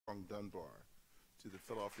Armstrong Dunbar to the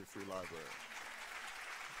Philadelphia Free Library.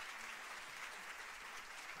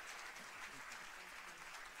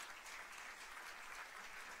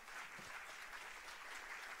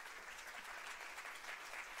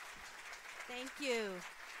 Thank you.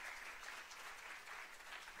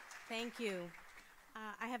 Thank you.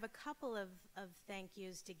 I have a couple of thank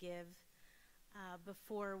yous to give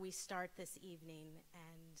before we start this evening.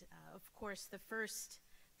 And of course, the first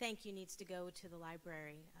thank you needs to go to the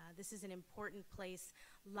library. This is an important place.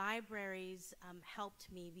 Libraries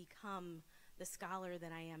helped me become the scholar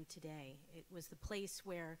that I am today. It was the place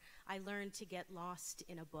where I learned to get lost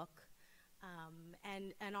in a book,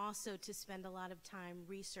 and also to spend a lot of time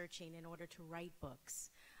researching in order to write books.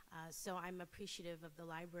 So I'm appreciative of the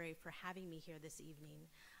library for having me here this evening.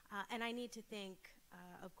 And I need to thank,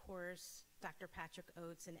 of course, Dr. Patrick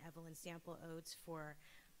Oates and Evelyn Sample Oates for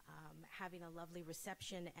having a lovely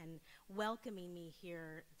reception and welcoming me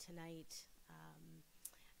here tonight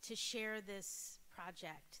to share this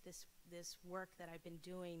project, this work that I've been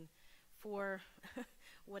doing for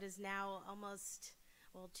what is now almost,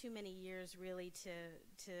 well, too many years really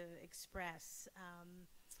to express.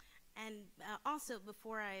 And also,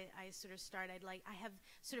 before I sort of start, I have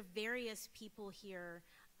sort of various people here,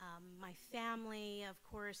 my family, of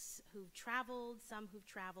course, who've traveled, some who've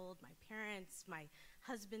traveled, my parents, my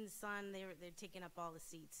husband's son, they're taking up all the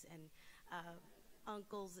seats, and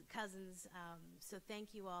uncles, cousins, so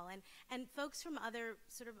thank you all. And folks from other,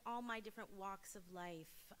 sort of all my different walks of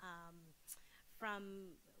life,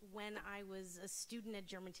 from when I was a student at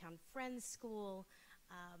Germantown Friends School,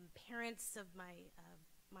 parents of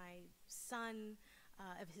my son,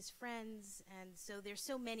 of his friends, and so there's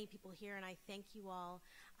so many people here, and I thank you all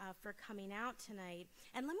for coming out tonight.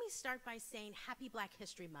 And let me start by saying Happy Black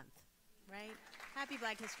History Month, right? Happy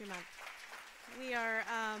Black History Month.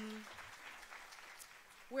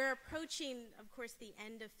 We're approaching, of course, the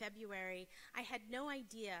end of February. I had no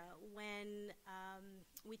idea when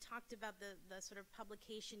we talked about the sort of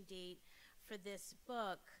publication date for this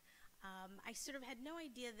book. I sort of had no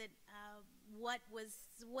idea that what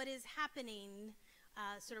is happening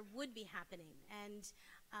sort of would be happening, and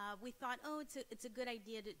we thought, oh, it's a good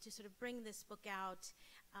idea to sort of bring this book out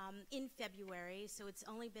in February. So it's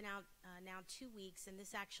only been out now 2 weeks, and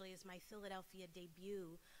this actually is my Philadelphia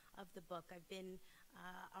debut of the book. I've been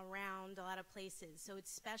around a lot of places, so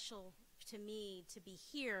it's special to me to be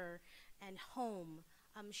here and home,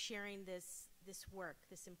 sharing this work,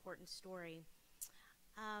 this important story.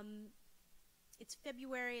 It's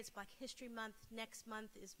February, it's Black History Month. Next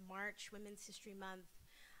month is March, Women's History Month.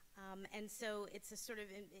 And so it's a sort of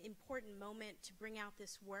important moment to bring out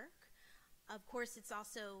this work. Of course, it's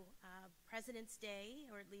also President's Day,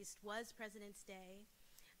 or at least was President's Day.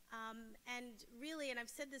 And really, and I've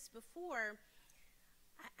said this before,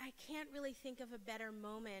 I can't really think of a better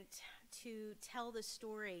moment to tell the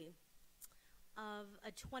story of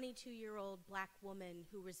a 22-year-old black woman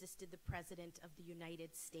who resisted the President of the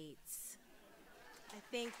United States. I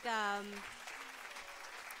think,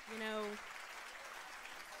 you know,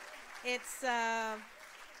 it's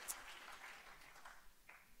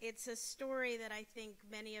a story that I think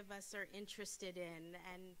many of us are interested in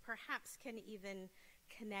and perhaps can even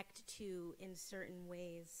connect to in certain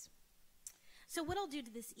ways. So what I'll do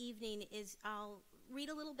this evening is I'll read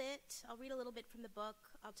a little bit from the book.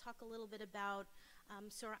 I'll talk a little bit about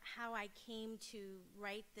sort of how I came to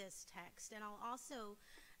write this text, and I'll also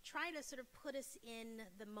try to sort of put us in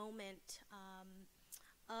the moment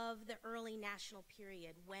of the early national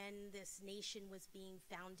period when this nation was being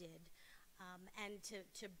founded, and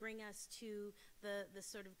to bring us to the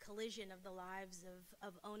sort of collision of the lives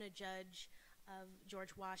of Ona Judge, of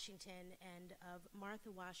George Washington, and of Martha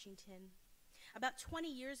Washington. About 20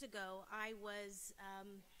 years ago, I was,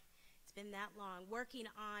 it's been that long, working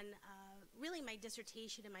on really my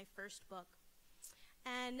dissertation in my first book.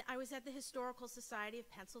 And I was at the Historical Society of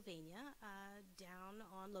Pennsylvania, down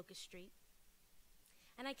on Locust Street.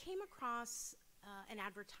 And I came across an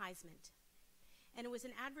advertisement. And it was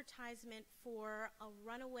an advertisement for a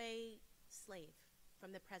runaway slave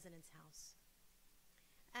from the president's house.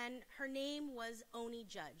 And her name was Oni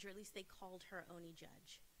Judge, or at least they called her Oni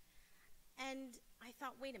Judge. And I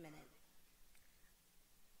thought, wait a minute.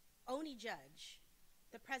 Oni Judge,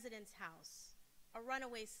 the president's house, a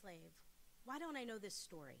runaway slave. Why don't I know this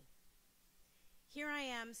story? Here I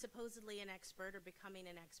am, supposedly an expert, or becoming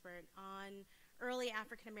an expert, on early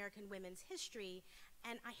African-American women's history,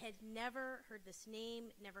 and I had never heard this name,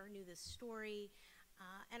 never knew this story,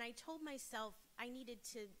 and I told myself I needed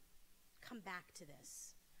to come back to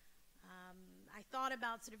this. I thought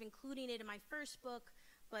about sort of including it in my first book,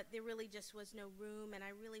 but there really just was no room, and I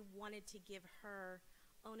really wanted to give her,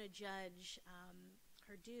 Ona Judge,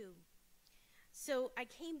 her due. So I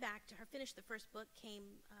came back to her, finished the first book, came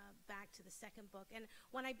back to the second book, and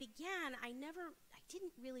when I began, I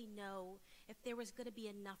didn't really know if there was going to be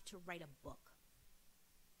enough to write a book.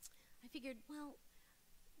 I figured, well,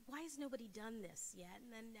 why has nobody done this yet?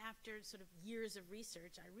 And then after sort of years of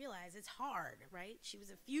research, I realized it's hard, right? She was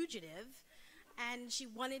a fugitive, and she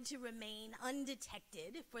wanted to remain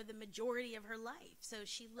undetected for the majority of her life. So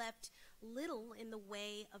she left little in the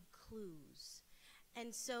way of clues.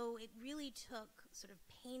 And so it really took sort of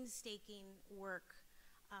painstaking work,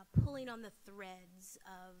 pulling on the threads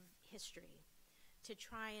of history to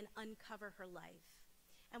try and uncover her life.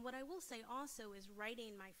 And what I will say also is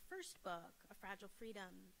writing my first book, A Fragile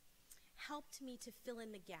Freedom, helped me to fill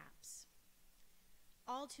in the gaps.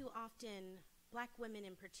 All too often, Black women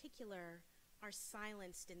in particular are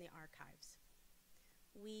silenced in the archives.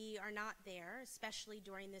 We are not there, especially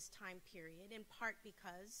during this time period, in part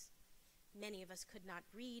because many of us could not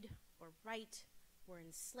read or write, were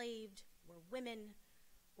enslaved, were women,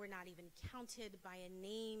 were not even counted by a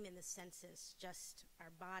name in the census, just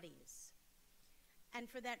our bodies. And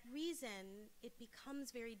for that reason, it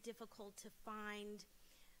becomes very difficult to find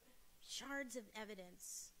shards of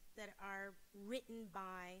evidence that are written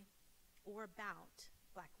by or about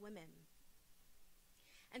Black women.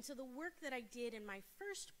 And so the work that I did in my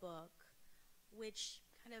first book, which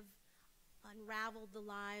kind of unraveled the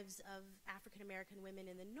lives of African American women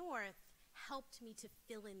in the North, helped me to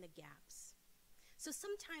fill in the gaps. So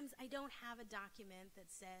sometimes I don't have a document that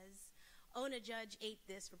says, Ona Judge ate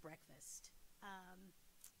this for breakfast.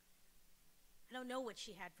 I don't know what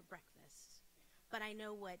she had for breakfast, but I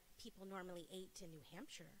know what people normally ate in New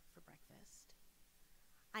Hampshire for breakfast.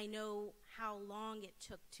 I know how long it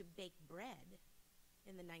took to bake bread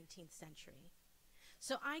in the 19th century.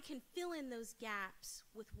 So I can fill in those gaps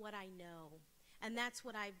with what I know, and that's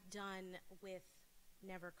what I've done with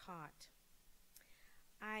Never Caught.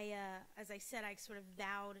 As I said, I sort of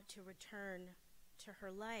vowed to return to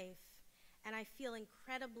her life, and I feel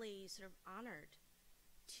incredibly sort of honored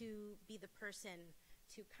to be the person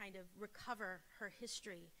to kind of recover her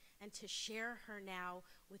history and to share her now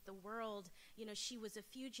with the world. You know, she was a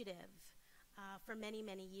fugitive for many,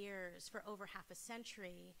 many years, for over half a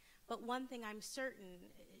century. But one thing I'm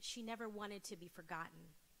certain, she never wanted to be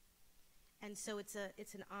forgotten. And so it's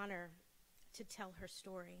an honor to tell her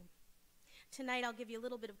story. Tonight I'll give you a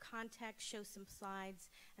little bit of context, show some slides,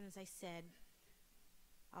 and as I said,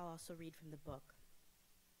 I'll also read from the book.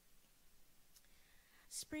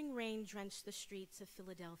 Spring rain drenched the streets of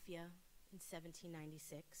Philadelphia in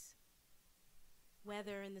 1796.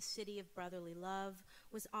 Weather in the city of brotherly love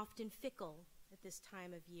was often fickle at this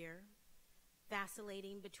time of year,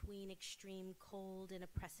 vacillating between extreme cold and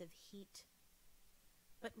oppressive heat.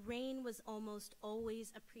 But rain was almost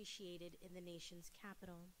always appreciated in the nation's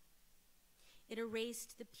capital. It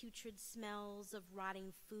erased the putrid smells of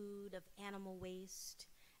rotting food, of animal waste,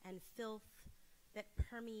 and filth that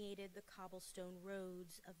permeated the cobblestone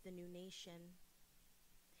roads of the new nation.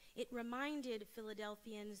 It reminded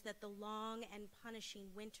Philadelphians that the long and punishing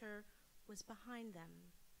winter was behind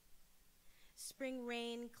them. Spring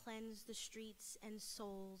rain cleansed the streets and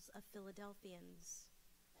souls of Philadelphians,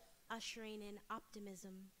 ushering in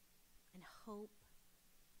optimism and hope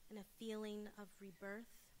and a feeling of rebirth.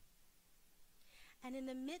 And in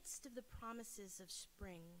the midst of the promises of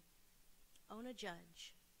spring, Ona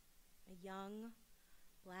Judge, a young,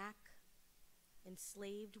 Black,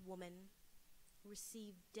 enslaved woman,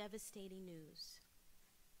 received devastating news.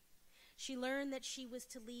 She learned that she was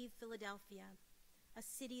to leave Philadelphia, a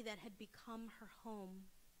city that had become her home.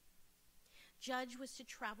 Judge was to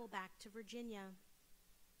travel back to Virginia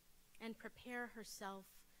and prepare herself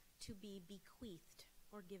to be bequeathed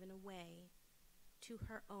or given away to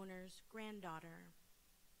her owner's granddaughter.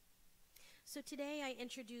 So today I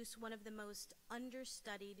introduce one of the most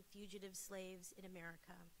understudied fugitive slaves in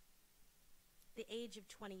America. At the age of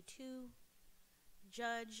 22,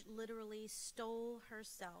 Judge literally stole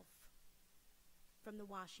herself from the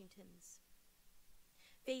Washingtons,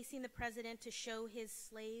 facing the president to show his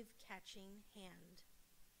slave-catching hand.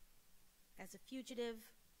 As a fugitive,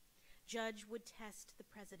 Judge would test the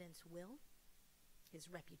president's will, his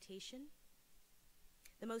reputation.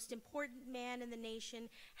 The most important man in the nation,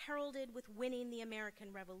 heralded with winning the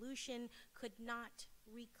American Revolution, could not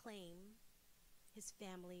reclaim his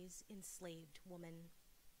family's enslaved woman.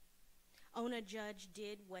 Ona Judge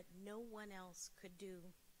did what no one else could do.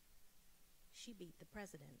 She beat the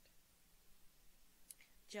president.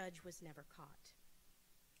 Judge was never caught.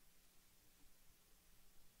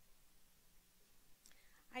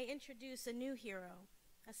 I introduce a new hero,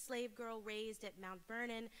 a slave girl raised at Mount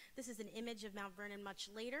Vernon. This is an image of Mount Vernon much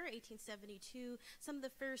later, 1872. Some of the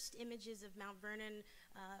first images of Mount Vernon,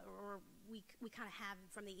 we kind of have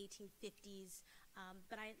from the 1850s,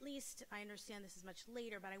 but I understand this is much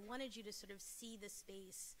later, but I wanted you to sort of see the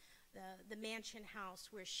space, the mansion house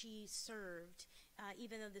where she served,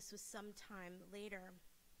 even though this was some time later.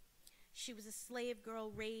 She was a slave girl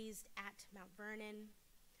raised at Mount Vernon,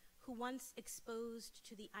 who once exposed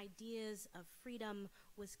to the ideas of freedom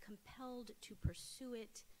was compelled to pursue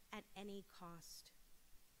it at any cost.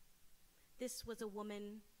 This was a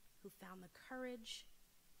woman who found the courage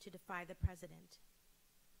to defy the president,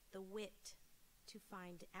 the wit to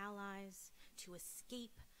find allies, to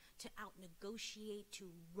escape, to out-negotiate,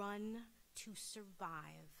 to run, to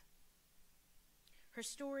survive. Her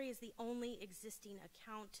story is the only existing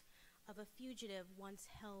account of a fugitive once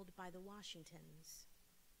held by the Washingtons.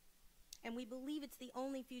 And we believe it's the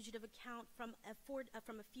only fugitive account from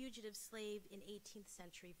a fugitive slave in 18th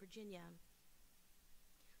century Virginia.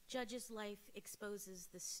 Judge's life exposes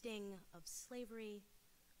the sting of slavery,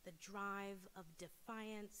 the drive of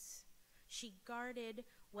defiance. She guarded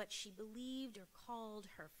what she believed or called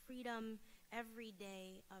her freedom every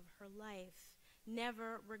day of her life,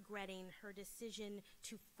 never regretting her decision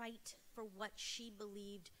to fight for what she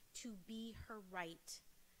believed to be her right,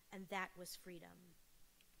 and that was freedom.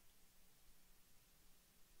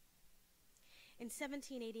 In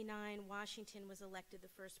 1789, Washington was elected the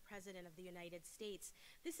first president of the United States.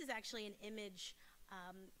 This is actually an image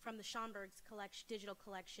from the Schomburg's digital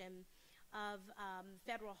collection of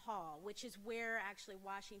Federal Hall, which is where actually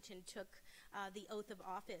Washington took the oath of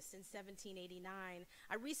office in 1789.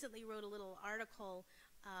 I recently wrote a little article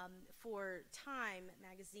for Time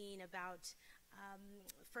magazine about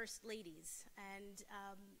first ladies, and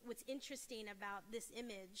what's interesting about this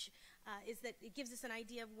image is that it gives us an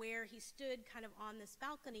idea of where he stood kind of on this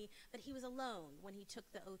balcony, but he was alone when he took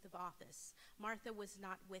the oath of office. Martha was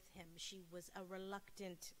not with him. She was a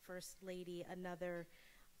reluctant first lady, another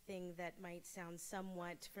thing that might sound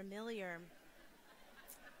somewhat familiar.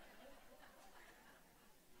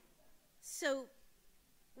 So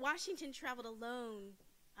Washington traveled alone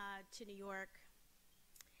to New York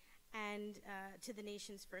and to the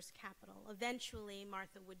nation's first capital. Eventually,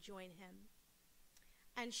 Martha would join him,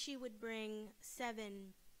 and she would bring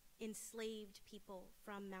 7 enslaved people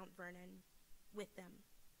from Mount Vernon with them.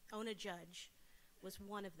 Ona Judge was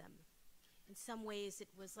one of them. In some ways, it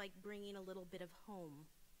was like bringing a little bit of home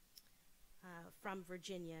from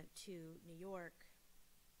Virginia to New York.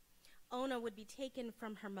 Ona would be taken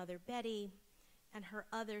from her mother, Betty, and her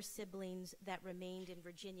other siblings that remained in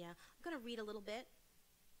Virginia. I'm going to read a little bit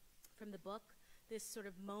from the book, this sort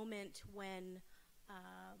of moment when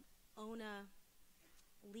Ona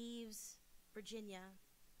leaves Virginia,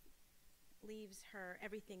 leaves her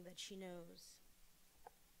everything that she knows.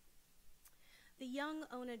 The young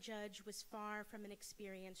Ona Judge was far from an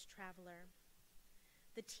experienced traveler.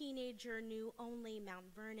 The teenager knew only Mount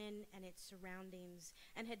Vernon and its surroundings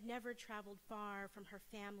and had never traveled far from her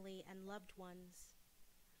family and loved ones.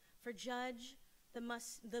 For Judge,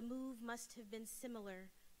 the move must have been similar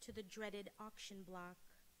to the dreaded auction block.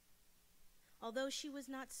 Although she was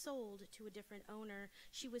not sold to a different owner,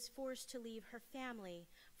 she was forced to leave her family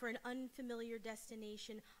for an unfamiliar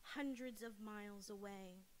destination hundreds of miles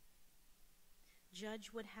away. Judge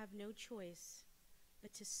would have no choice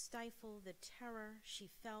but to stifle the terror she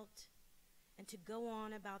felt and to go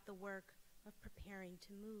on about the work of preparing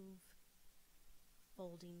to move,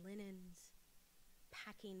 folding linens,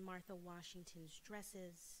 packing Martha Washington's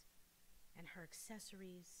dresses and her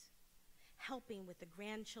accessories, helping with the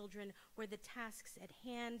grandchildren were the tasks at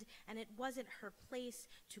hand, and it wasn't her place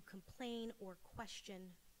to complain or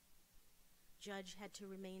question. Judge had to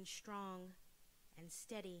remain strong and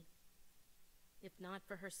steady, if not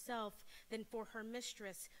for herself, then for her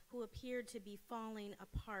mistress, who appeared to be falling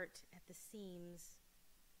apart at the seams.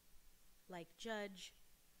 Like Judge,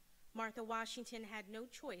 Martha Washington had no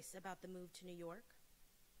choice about the move to New York.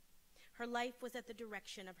 Her life was at the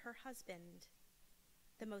direction of her husband,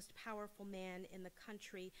 the most powerful man in the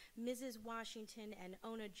country. Mrs. Washington and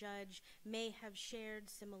Ona Judge may have shared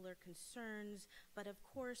similar concerns, but of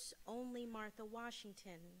course only Martha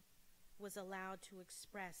Washington was allowed to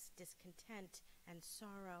express discontent and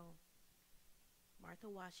sorrow. Martha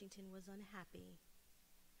Washington was unhappy,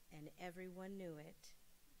 and everyone knew it,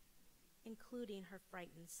 including her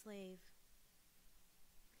frightened slave.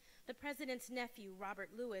 The president's nephew,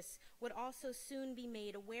 Robert Lewis, would also soon be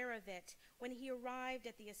made aware of it. When he arrived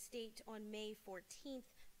at the estate on May 14th,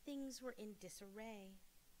 things were in disarray.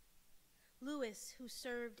 Lewis, who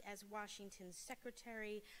served as Washington's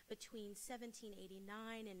secretary between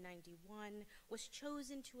 1789 and 91, was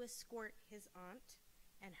chosen to escort his aunt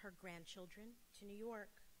and her grandchildren to New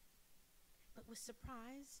York, but was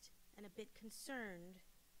surprised and a bit concerned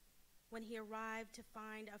when he arrived to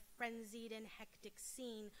find a frenzied and hectic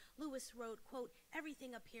scene. Lewis wrote, quote,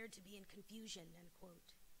 "Everything appeared to be in confusion," end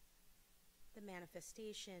quote. The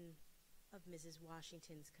manifestation of Mrs.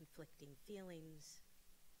 Washington's conflicting feelings.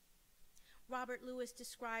 Robert Lewis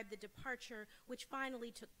described the departure, which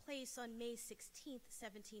finally took place on May 16,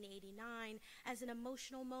 1789, as an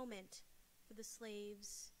emotional moment for the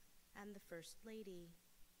slaves and the First Lady.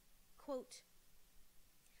 Quote,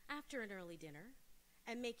 "After an early dinner,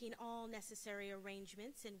 and making all necessary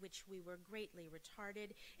arrangements in which we were greatly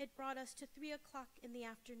retarded, it brought us to 3 o'clock in the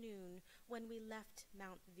afternoon when we left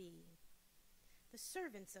Mount V. The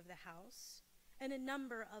servants of the house and a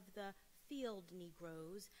number of the field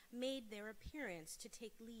Negroes made their appearance to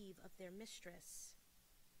take leave of their mistress.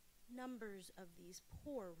 Numbers of these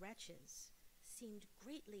poor wretches seemed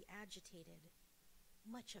greatly agitated,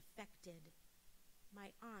 much affected,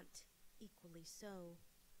 my aunt equally so.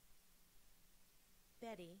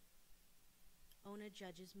 Betty, Ona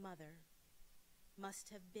Judge's mother, must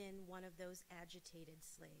have been one of those agitated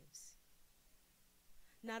slaves.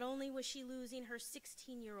 Not only was she losing her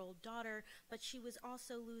 16-year-old daughter, but she was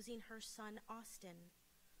also losing her son, Austin,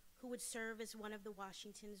 who would serve as one of the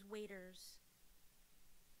Washington's waiters.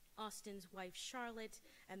 Austin's wife, Charlotte,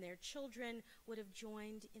 and their children would have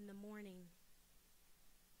joined in the mourning.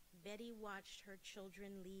 Betty watched her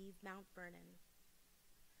children leave Mount Vernon,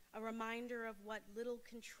 a reminder of what little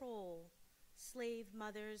control slave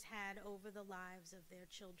mothers had over the lives of their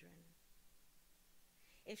children.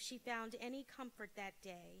 If she found any comfort that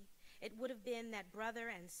day, it would have been that brother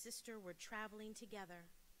and sister were traveling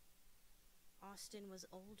together. Austin was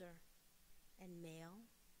older and male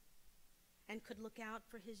and could look out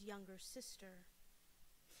for his younger sister.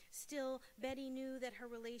 Still, Betty knew that her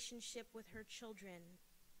relationship with her children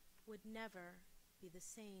would never be the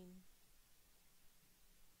same.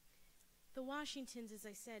 The Washingtons, as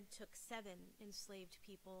I said, took 7 enslaved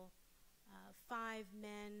people, 5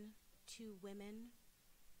 men, 2 women.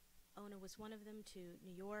 Ona was one of them, to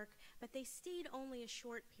New York, but they stayed only a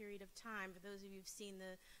short period of time. For those of you who've seen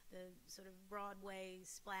the sort of Broadway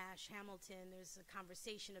splash, Hamilton, there's a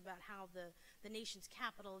conversation about how the nation's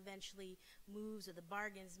capital eventually moves, or the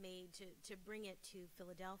bargains made to bring it to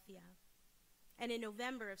Philadelphia. And in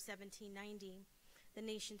November of 1790, the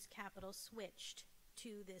nation's capital switched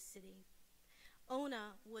to this city.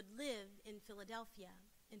 Ona would live in Philadelphia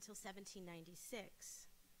until 1796.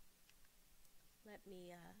 Let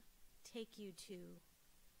me take you to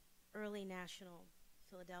early national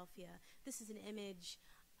Philadelphia. This is an image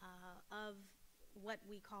of what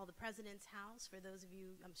we call the President's House. For those of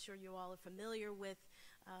you, I'm sure you all are familiar with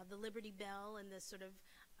the Liberty Bell and the sort of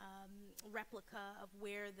replica of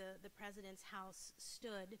where the President's House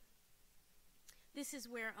stood. This is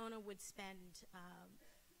where Ona would spend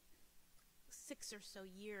 6 or so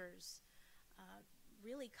years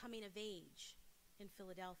really coming of age in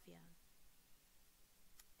Philadelphia.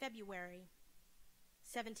 February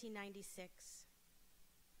 1796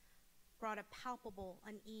 brought a palpable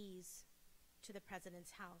unease to the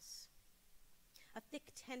President's house. A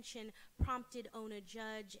thick tension prompted Ona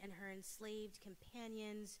Judge and her enslaved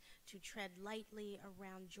companions to tread lightly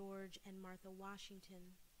around George and Martha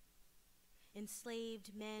Washington.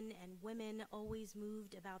 Enslaved men and women always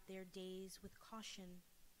moved about their days with caution,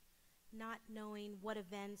 not knowing what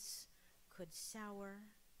events could sour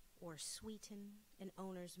or sweeten an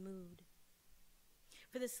owner's mood.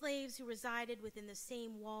 For the slaves who resided within the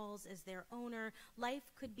same walls as their owner,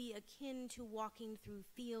 life could be akin to walking through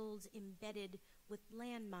fields embedded with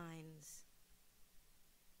landmines.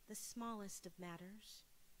 The smallest of matters,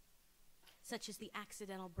 such as the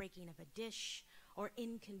accidental breaking of a dish or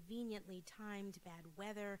inconveniently timed bad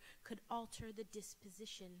weather, could alter the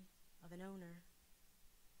disposition of an owner.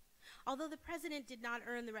 Although the president did not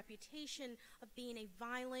earn the reputation of being a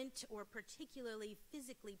violent or particularly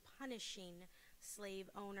physically punishing slave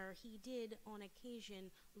owner, he did on occasion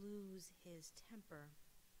lose his temper.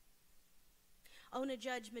 Ona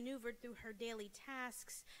Judge maneuvered through her daily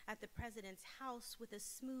tasks at the president's house with a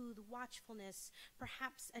smooth watchfulness,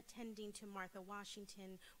 perhaps attending to Martha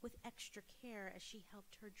Washington with extra care as she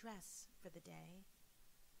helped her dress for the day.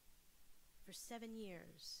 For 7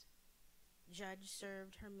 years, Judge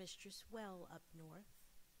served her mistress well up north.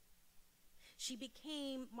 She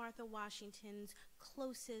became Martha Washington's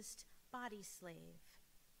closest body slave.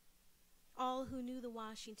 All who knew the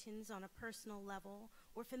Washingtons on a personal level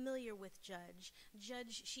were familiar with Judge.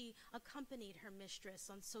 Judge, she accompanied her mistress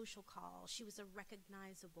on social calls. She was a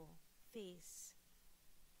recognizable face.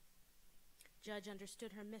 Judge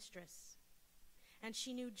understood her mistress, and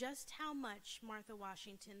she knew just how much Martha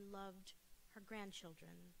Washington loved her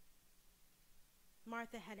grandchildren.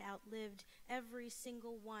 Martha had outlived every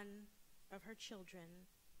single one of her children,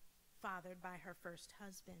 fathered by her first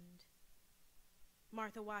husband.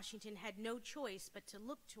 Martha Washington had no choice but to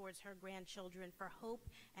look towards her grandchildren for hope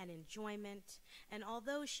and enjoyment, and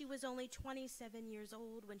although she was only 27 years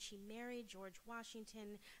old when she married George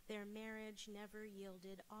Washington, their marriage never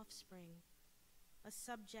yielded offspring, a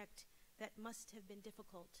subject that must have been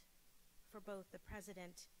difficult for both the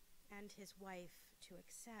president and his wife to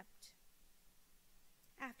accept.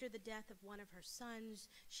 After the death of one of her sons,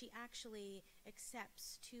 she actually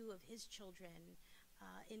accepts two of his children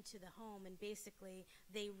into the home, and basically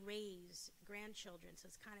they raise grandchildren. So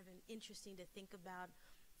it's kind of interesting to think about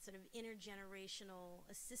sort of intergenerational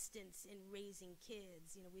assistance in raising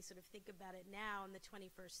kids. You know, we sort of think about it now in the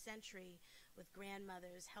 21st century with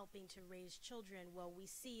grandmothers helping to raise children. Well, we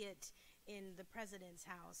see it in the president's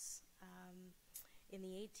house in the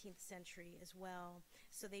 18th century as well.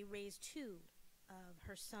 So they raised two of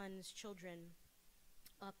her son's children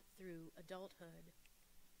up through adulthood.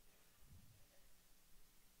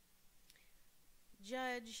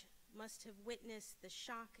 Judge must have witnessed the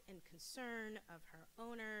shock and concern of her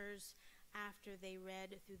owners after they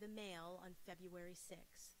read through the mail on February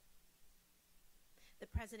 6th. The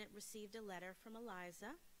president received a letter from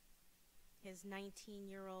Eliza, his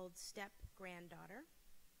 19-year-old step-granddaughter,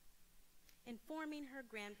 informing her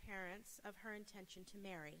grandparents of her intention to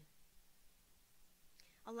marry.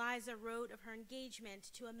 Eliza wrote of her engagement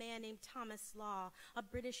to a man named Thomas Law, a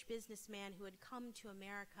British businessman who had come to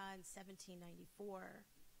America in 1794.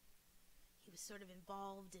 He was sort of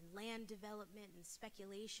involved in land development and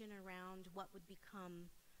speculation around what would become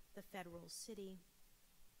the federal city.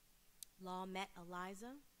 Law met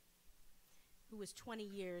Eliza, who was 20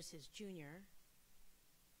 years his junior,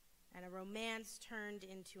 and a romance turned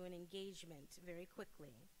into an engagement very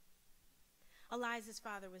quickly. Eliza's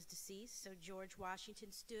father was deceased, so George Washington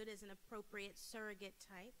stood as an appropriate surrogate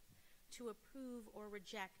type to approve or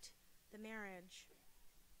reject the marriage.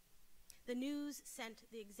 The news sent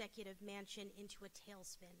the executive mansion into a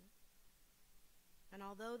tailspin. And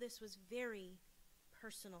although this was very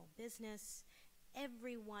personal business,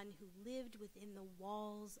 everyone who lived within the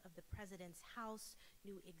walls of the president's house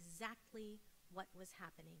knew exactly what was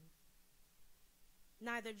happening.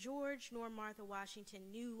 Neither George nor Martha Washington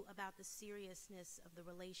knew about the seriousness of the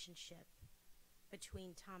relationship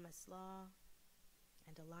between Thomas Law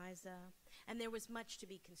and Eliza, and there was much to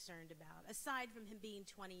be concerned about. Aside from him being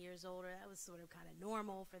 20 years older, that was sort of kind of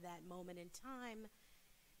normal for that moment in time.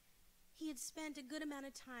 He had spent a good amount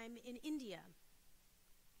of time in India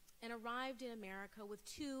and arrived in America with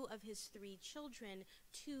two of his three children,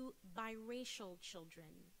 two biracial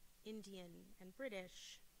children, Indian and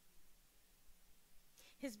British.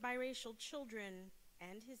 His biracial children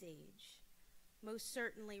and his age most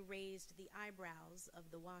certainly raised the eyebrows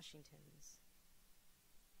of the Washingtons.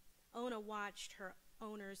 Ona watched her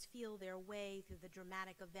owners feel their way through the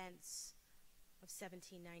dramatic events of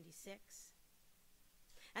 1796.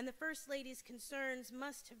 And the First Lady's concerns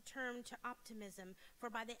must have turned to optimism, for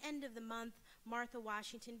by the end of the month, Martha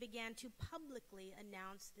Washington began to publicly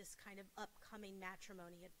announce this kind of upcoming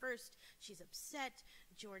matrimony. At first, she's upset.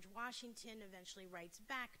 George Washington eventually writes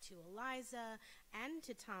back to Eliza and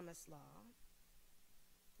to Thomas Law,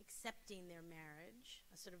 accepting their marriage,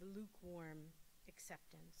 a sort of lukewarm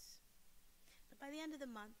acceptance. But by the end of the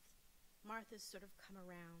month, Martha's sort of come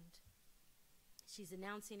around. She's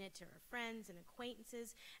announcing it to her friends and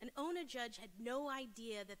acquaintances, and Ona Judge had no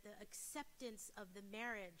idea that the acceptance of the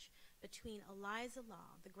marriage between Eliza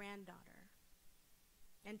Law, the granddaughter,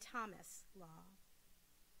 and Thomas Law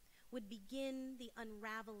would begin the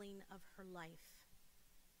unraveling of her life.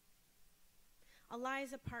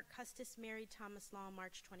 Eliza Parke Custis married Thomas Law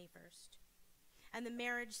March 21st, and the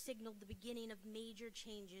marriage signaled the beginning of major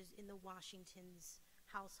changes in the Washingtons'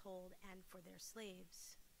 household and for their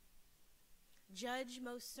slaves. Judge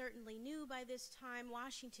most certainly knew by this time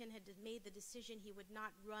Washington had made the decision he would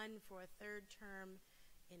not run for a third term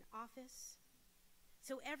in office.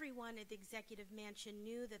 So everyone at the executive mansion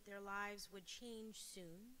knew that their lives would change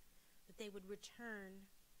soon, that they would return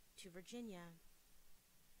to Virginia.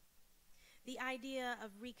 The idea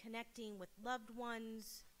of reconnecting with loved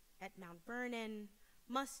ones at Mount Vernon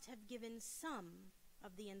must have given some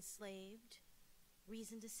of the enslaved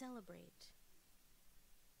reason to celebrate.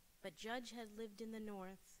 But Judge had lived in the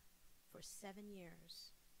North for 7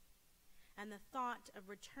 years, and the thought of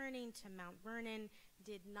returning to Mount Vernon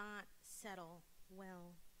did not settle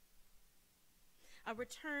well. A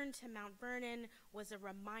return to Mount Vernon was a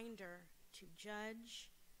reminder to Judge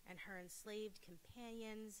and her enslaved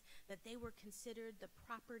companions that they were considered the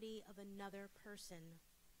property of another person.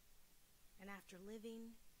 And after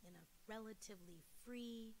living in a relatively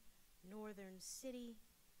free northern city,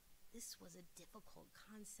 this was a difficult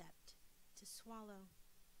concept to swallow.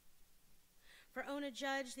 For Ona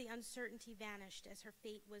Judge, the uncertainty vanished as her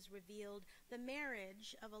fate was revealed. The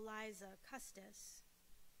marriage of Eliza Custis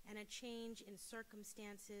and a change in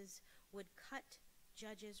circumstances would cut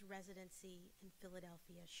Judge's residency in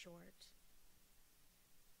Philadelphia short.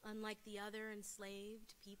 Unlike the other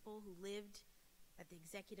enslaved people who lived at the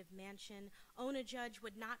executive mansion, Ona Judge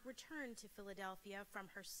would not return to Philadelphia from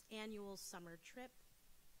her annual summer trip.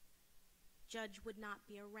 Judge would not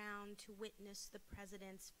be around to witness the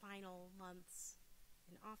president's final months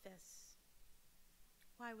in office.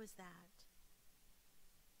 Why was that?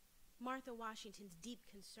 Martha Washington's deep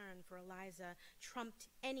concern for Eliza trumped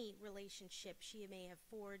any relationship she may have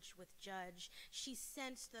forged with Judge. She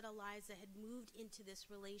sensed that Eliza had moved into this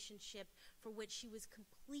relationship for which she was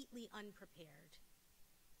completely unprepared.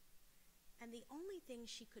 And the only thing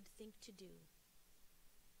she could think to do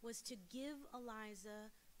was to give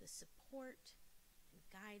Eliza the support and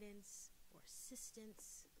guidance or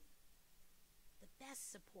assistance, the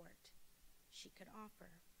best support she could offer.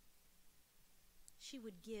 She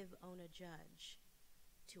would give Ona Judge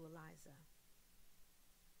to Eliza.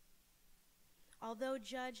 Although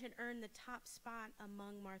Judge had earned the top spot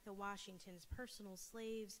among Martha Washington's personal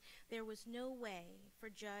slaves, there was no way for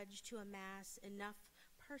Judge to amass enough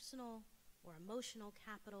personal or emotional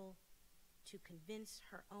capital to convince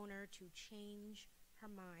her owner to change her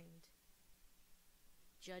mind.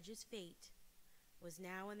 Judge's fate was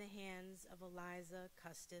now in the hands of Eliza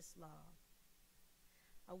Custis Law,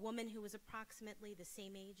 a woman who was approximately the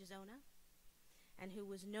same age as Ona and who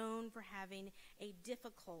was known for having a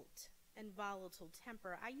difficult and volatile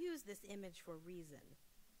temper. I use this image for a reason.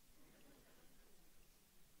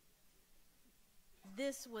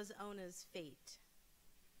 This was Ona's fate.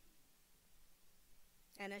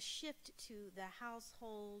 And a shift to the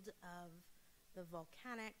household of the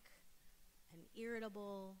volcanic and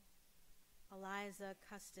irritable Eliza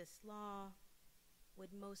Custis Law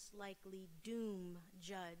would most likely doom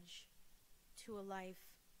Judge to a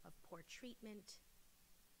life of poor treatment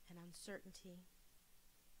and uncertainty.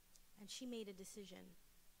 And she made a decision.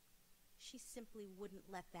 She simply wouldn't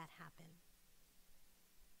let that happen.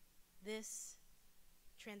 This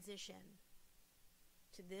transition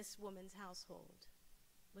to this woman's household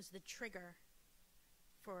was the trigger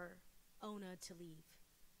for Ona to leave.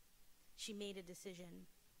 She made a decision.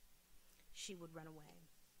 She would run away.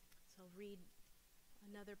 So I'll read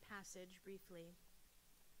another passage briefly.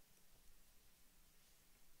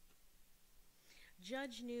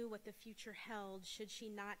 Judge knew what the future held should she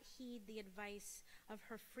not heed the advice of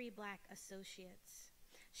her free black associates.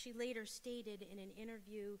 She later stated in an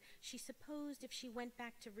interview she supposed if she went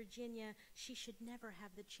back to Virginia, she should never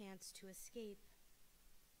have the chance to escape.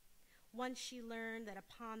 Once she learned that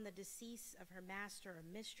upon the decease of her master or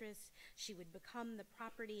mistress, she would become the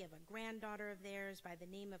property of a granddaughter of theirs by the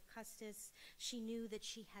name of Custis, she knew that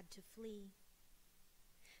she had to flee.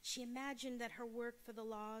 She imagined that her work for the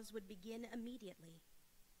laws would begin immediately,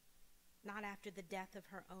 not after the death of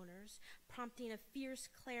her owners, prompting a fierce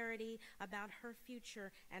clarity about her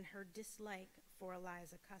future and her dislike for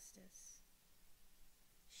Eliza Custis.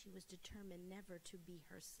 She was determined never to be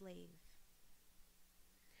her slave.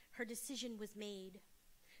 Her decision was made.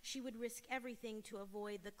 She would risk everything to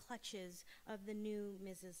avoid the clutches of the new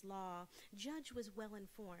Mrs. Law. Judge was well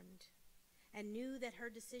informed and knew that her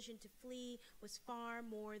decision to flee was far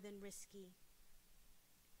more than risky.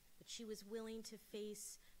 But she was willing to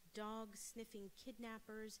face dog-sniffing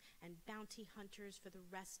kidnappers and bounty hunters for the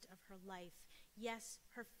rest of her life. Yes,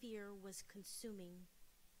 her fear was consuming,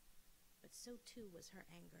 but so too was her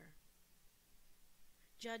anger.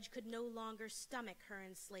 Judge could no longer stomach her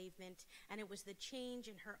enslavement, and it was the change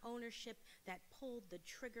in her ownership that pulled the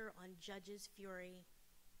trigger on Judge's fury.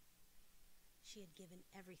 She had given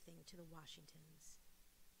everything to the Washingtons.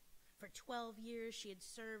 For 12 years, she had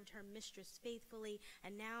served her mistress faithfully,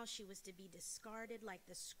 and now she was to be discarded like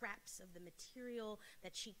the scraps of the material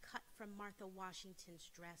that she cut from Martha Washington's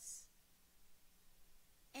dress.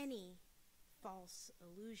 Any false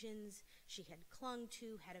illusions she had clung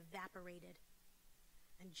to had evaporated,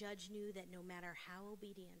 and Judge knew that no matter how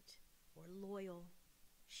obedient or loyal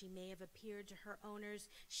she may have appeared to her owners,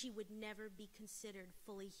 she would never be considered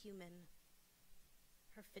fully human.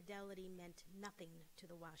 Her fidelity meant nothing to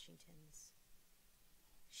the Washingtons.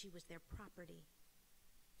 She was their property,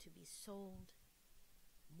 to be sold,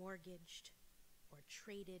 mortgaged, or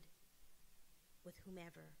traded with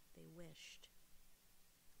whomever they wished.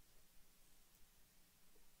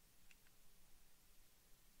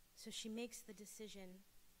 So she makes the decision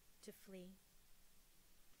to flee.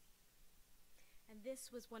 And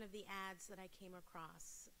this was one of the ads that I came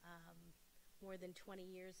across more than 20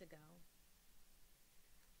 years ago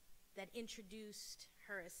that introduced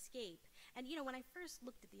her escape. And you know, when I first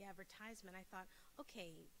looked at the advertisement, I thought,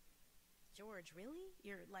 okay, George, really?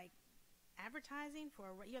 You're like advertising for,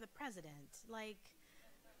 you're the president. Like,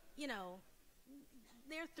 you know,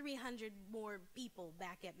 there are 300 more people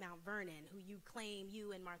back at Mount Vernon who you claim,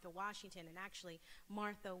 you and Martha Washington, and actually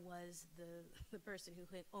Martha was the person who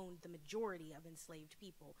had owned the majority of enslaved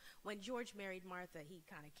people. When George married Martha, he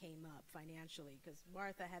kind of came up financially because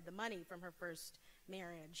Martha had the money from her first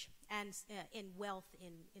marriage and in wealth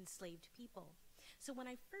in enslaved people. So when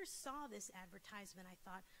I first saw this advertisement, I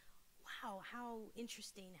thought, wow, how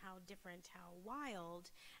interesting, how different, how wild.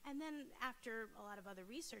 And then after a lot of other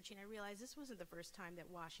researching, I realized this wasn't the first time that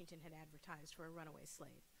Washington had advertised for a runaway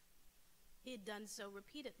slave. He had done so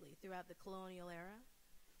repeatedly throughout the colonial era.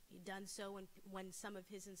 He'd done so when some of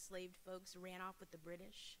his enslaved folks ran off with the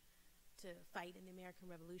British to fight in the American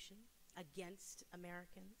Revolution against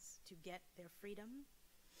Americans to get their freedom.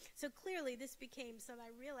 So clearly this became, so I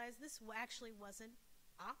realized this actually wasn't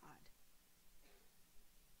odd.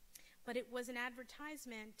 But it was an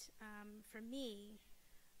advertisement for me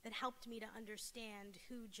that helped me to understand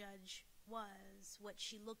who Judge was, what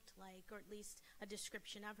she looked like, or at least a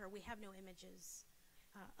description of her. We have no images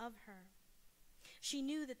of her. She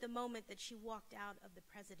knew that the moment that she walked out of the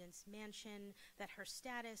president's mansion, that her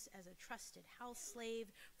status as a trusted house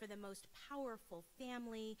slave for the most powerful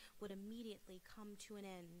family would immediately come to an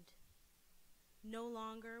end. No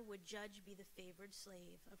longer would Judge be the favored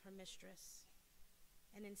slave of her mistress,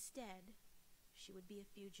 and instead, she would be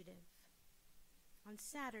a fugitive. On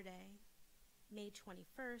Saturday, May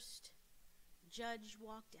 21st, Judge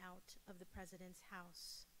walked out of the president's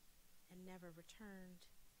house and never returned.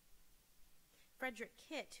 Frederick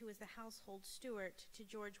Kitt, who was the household steward to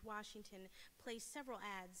George Washington, placed several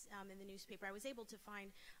ads in the newspaper. I was able to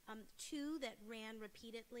find two that ran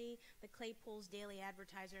repeatedly, the Claypool's Daily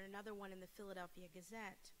Advertiser, and another one in the Philadelphia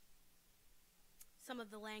Gazette. Some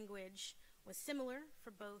of the language was similar for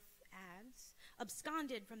both ads.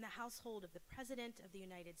 Absconded from the household of the President of the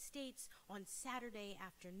United States on Saturday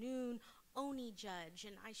afternoon, Oni Judge,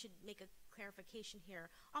 and I should make a clarification here.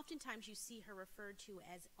 Oftentimes you see her referred to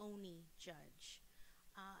as Oni Judge,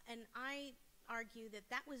 and I argue that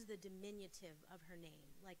that was the diminutive of her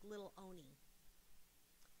name, like little Oni.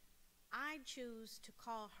 I choose to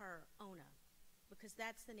call her Ona because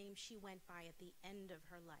that's the name she went by at the end of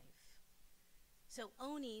her life. So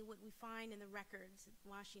Oni, what we find in the records at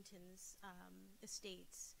Washington's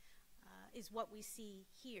estates, is what we see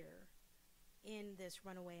here in this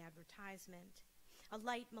runaway advertisement. A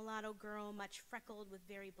light mulatto girl, much freckled with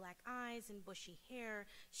very black eyes and bushy hair.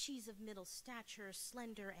 She's of middle stature,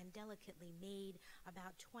 slender and delicately made,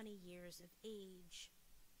 about 20 years of age.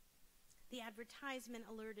 The advertisement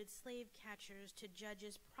alerted slave catchers to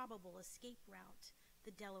Judge's probable escape route,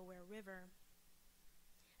 the Delaware River.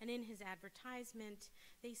 And in his advertisement,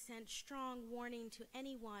 they sent strong warning to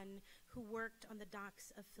anyone who worked on the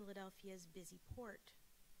docks of Philadelphia's busy port.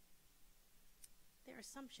 Their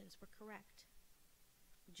assumptions were correct.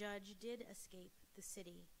 Judge did escape the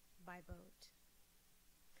city by boat.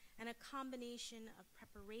 And a combination of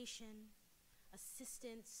preparation,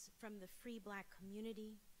 assistance from the free black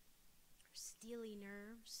community, her steely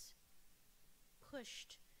nerves,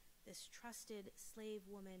 pushed this trusted slave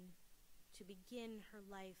woman to begin her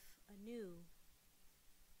life anew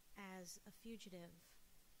as a fugitive.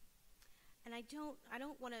 And I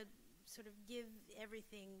don't want to sort of give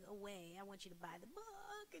everything away. I want you to buy the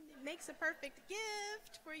book, and it makes a perfect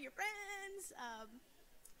gift for your friends.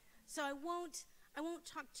 So I won't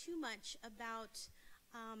talk too much about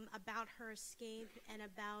her escape and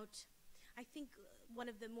about. I think one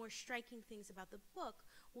of the more striking things about the book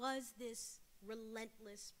was this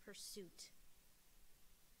relentless pursuit.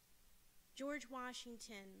 George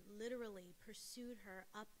Washington literally pursued her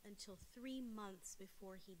up until 3 months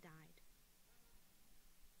before he died.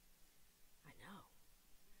 I know.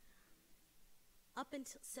 Up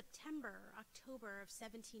until October of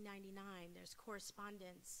 1799, there's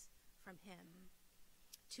correspondence from him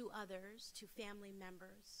to others, to family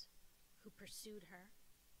members who pursued her.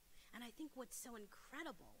 And I think what's so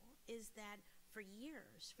incredible is that for 3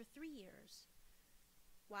 years,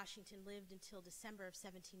 Washington lived until December of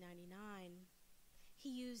 1799, he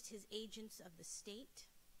used his agents of the state,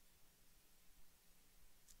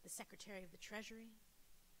 the Secretary of the Treasury,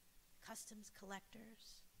 customs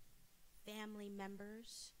collectors, family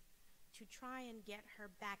members, to try and get her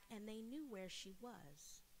back, and they knew where she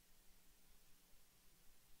was.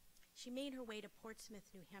 She made her way to Portsmouth,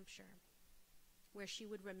 New Hampshire, where she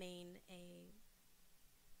would remain a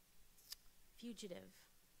fugitive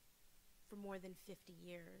for more than 50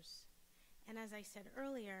 years. And as I said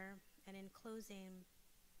earlier, and in closing,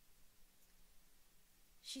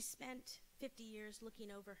 she spent 50 years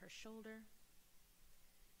looking over her shoulder.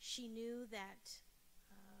 She knew that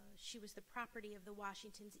she was the property of the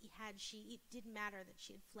Washingtons. It didn't matter that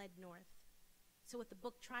she had fled north. So what the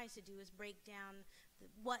book tries to do is break down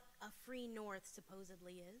what a free North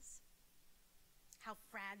supposedly is, how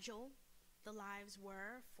fragile the lives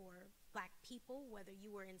were for black people, whether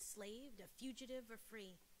you were enslaved, a fugitive, or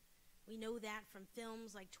free. We know that from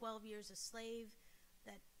films like 12 Years a Slave,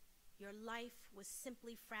 that your life was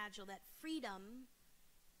simply fragile, that freedom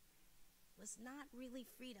was not really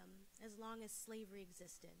freedom as long as slavery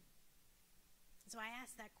existed. So I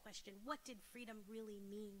asked that question, what did freedom really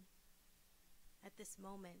mean at this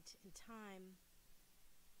moment in time?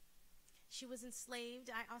 She was enslaved.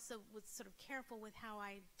 I also was sort of careful with how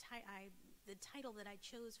the title that I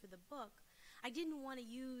chose for the book. I didn't want to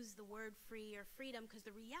use the word free or freedom because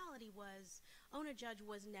the reality was Ona Judge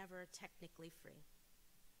was never technically free.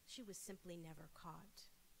 She was simply never caught.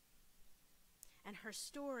 And her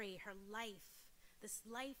story, her life, this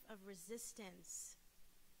life of resistance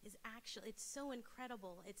is actually, it's so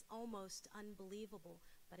incredible, it's almost unbelievable,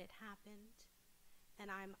 but it happened. And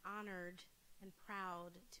I'm honored and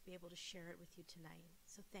proud to be able to share it with you tonight.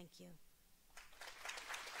 So thank you.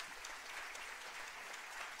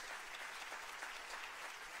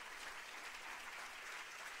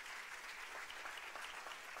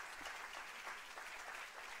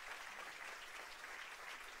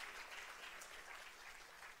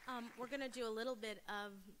 We're going to do a little bit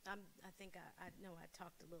of, I think I know I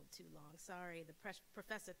talked a little too long. Sorry, the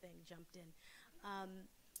professor thing jumped in.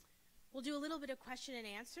 We'll do a little bit of question and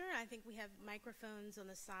answer. I think we have microphones on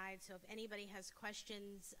the side, so if anybody has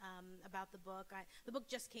questions about the book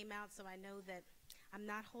just came out, so I know that I'm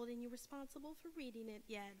not holding you responsible for reading it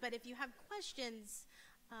yet. But if you have questions,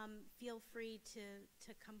 feel free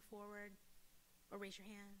to come forward or raise your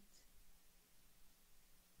hand.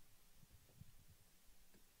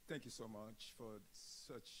 Thank you so much for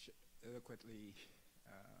such eloquently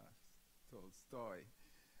told story.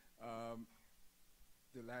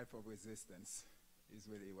 The life of resistance is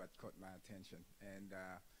really what caught my attention. And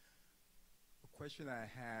a question I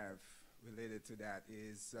have related to that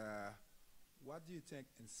is, what do you think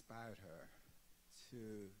inspired her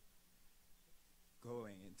to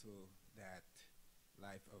going into that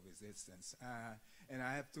life of resistance? And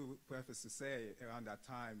I have to preface to say, around that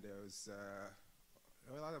time, there was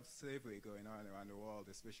a lot of slavery going on around the world,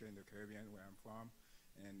 especially in the Caribbean, where I'm from.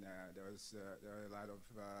 And there were a lot of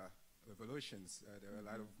revolutions. There were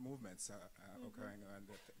a lot of movements occurring around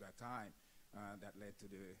that time that led to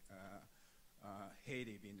the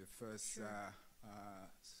Haiti being the first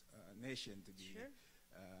nation to be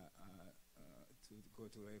to go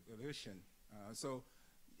to revolution. So,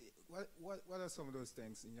 what are some of those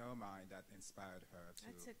things in your mind that inspired her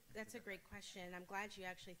to? That's a great question. I'm glad you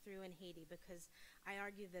actually threw in Haiti, because I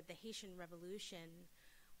argue that the Haitian Revolution,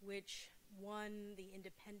 which won the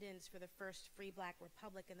independence for the first free black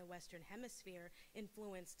republic in the Western Hemisphere,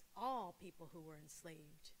 influenced all people who were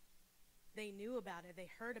enslaved. They knew about it, they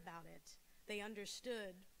heard about it, they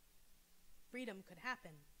understood freedom could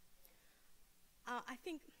happen. I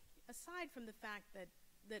think, aside from the fact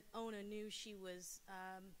that Ona knew she was,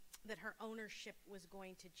 that her ownership was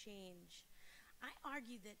going to change, I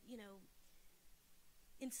argue that,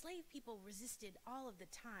 enslaved people resisted all of the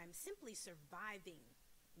time. Simply surviving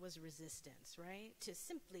was resistance, right? To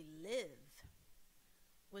simply live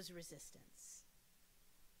was resistance.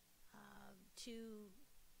 To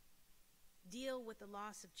deal with the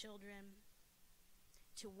loss of children,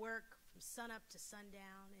 to work from sunup to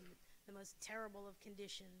sundown in the most terrible of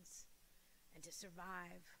conditions, and to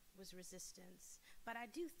survive was resistance. But I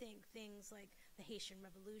do think things like the Haitian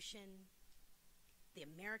Revolution, the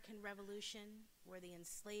American Revolution, where the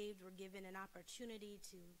enslaved were given an opportunity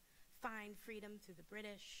to find freedom through the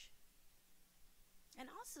British, and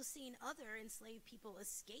also seeing other enslaved people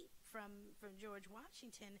escape from George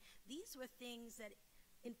Washington, these were things that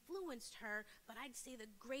influenced her. But I'd say the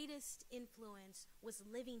greatest influence was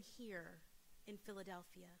living here in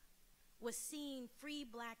Philadelphia, was seeing free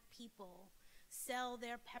black people sell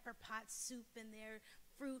their pepper pot soup and their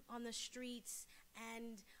fruit on the streets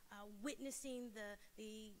and witnessing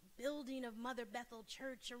the building of Mother Bethel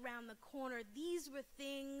Church around the corner. These were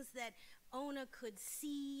things that Ona could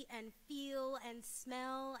see and feel and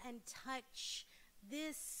smell and touch.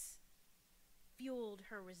 This fueled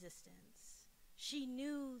her resistance. She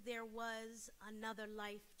knew there was another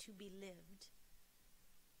life to be lived.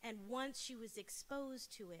 And once she was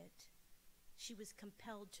exposed to it, she was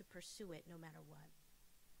compelled to pursue it no matter what.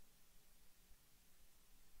 Yes.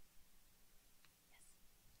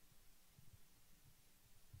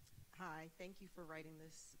 Hi, thank you for writing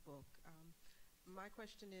this book. My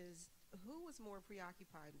question is, who was more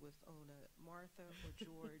preoccupied with Ona, Martha or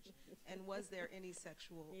George? And was there any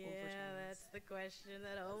sexual overtones? Yeah, that's the question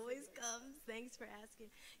that always comes. Thanks for asking.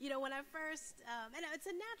 You know, when I first, and it's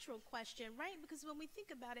a natural question, right? Because when we think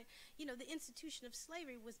about it, you know, the institution of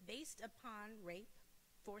slavery was based upon rape,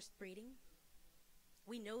 forced breeding.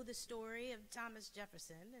 We know the story of Thomas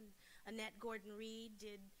Jefferson, and Annette Gordon Reed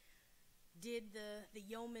did the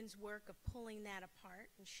yeoman's work of pulling that apart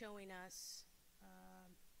and showing us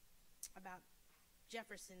about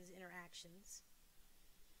Jefferson's interactions.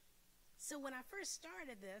 So when I first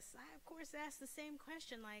started this, I of course asked the same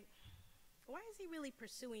question, like, why is he really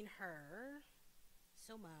pursuing her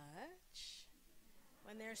so much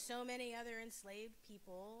when there's so many other enslaved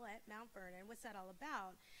people at Mount Vernon? What's that all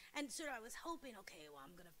about? And so I was hoping, okay, well,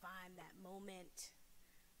 I'm gonna find that moment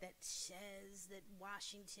that says that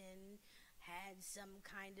Washington had some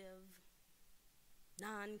kind of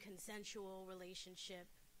non-consensual relationship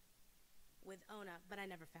with Ona, but I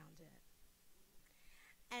never found it.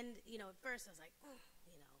 And, you know, at first I was like,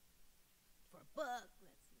 you know, for a book,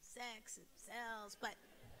 that's some sex, it sells, but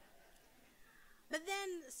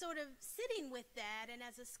then sort of sitting with that, and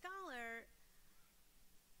as a scholar,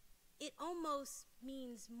 it almost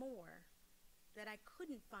means more that I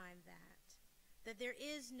couldn't find that there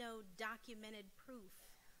is no documented proof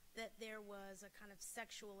that there was a kind of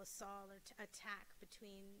sexual assault or attack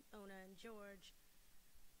between Ona and George.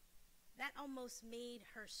 That almost made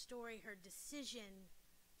her story, her decision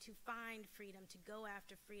to find freedom, to go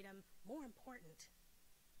after freedom, more important,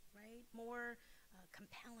 right? More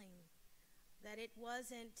compelling. That it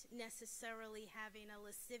wasn't necessarily having a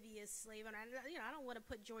lascivious slave. And I don't want to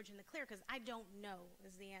put George in the clear because I don't know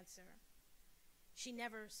is the answer. She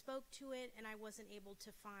never spoke to it, and I wasn't able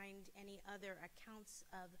to find any other accounts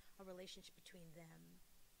of a relationship between them.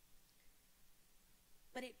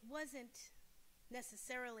 But it wasn't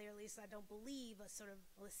necessarily, or at least I don't believe, a sort of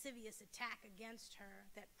lascivious attack against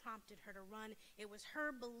her that prompted her to run. It was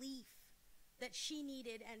her belief that she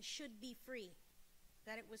needed and should be free,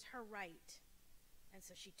 that it was her right, and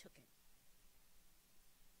so she took it.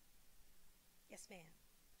 Yes, ma'am.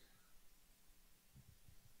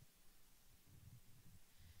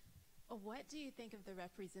 What do you think of the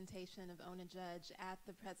representation of Ona Judge at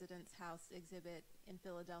the President's House exhibit in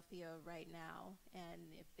Philadelphia right now?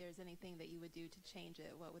 And if there's anything that you would do to change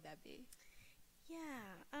it, what would that be?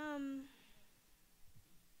 Yeah.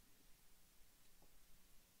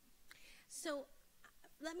 So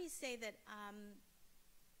let me say that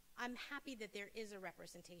I'm happy that there is a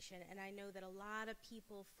representation, and I know that a lot of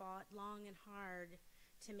people fought long and hard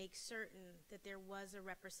to make certain that there was a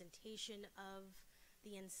representation of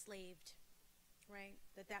the enslaved, right?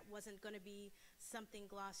 That wasn't going to be something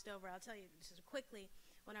glossed over. I'll tell you just quickly,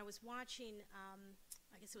 when I was watching,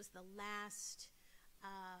 I guess it was the last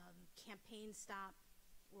campaign stop,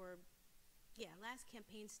 last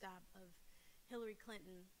campaign stop of Hillary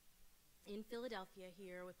Clinton in Philadelphia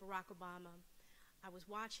here with Barack Obama. I was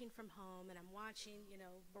watching from home, and I'm watching, you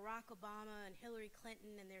know, Barack Obama and Hillary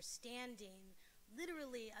Clinton, and they're standing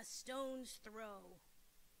literally a stone's throw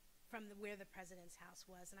from where the president's house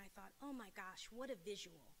was. And I thought, oh my gosh, what a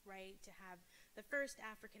visual, right? To have the first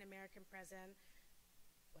African-American president,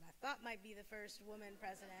 what I thought might be the first woman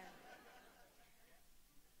president,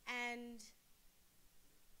 and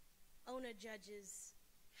Ona Judge's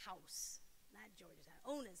house, not George's house,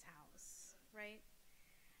 Ona's house, right?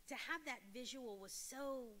 To have that visual was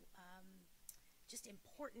so just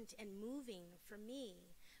important and moving for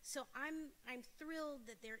me. So I'm thrilled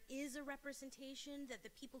that there is a representation, that the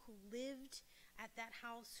people who lived at that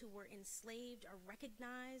house who were enslaved are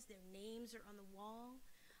recognized, their names are on the wall.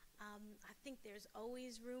 I think there's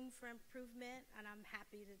always room for improvement, and I'm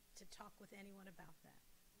happy to talk with anyone about that.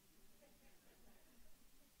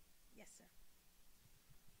 Yes, sir.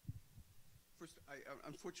 First,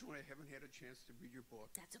 unfortunately, I haven't had a chance to read your book.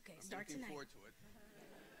 That's okay. I'm Start looking tonight. forward to it.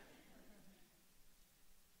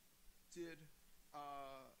 Did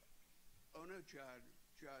Ona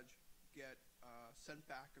Judge get sent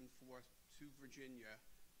back and forth to Virginia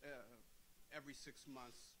every 6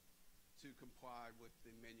 months to comply with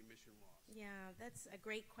the manumission laws? Yeah, that's a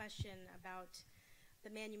great question about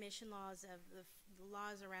the manumission laws of the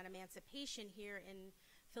laws around emancipation here in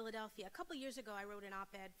Philadelphia. A couple years ago, I wrote an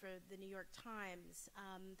op-ed for the New York Times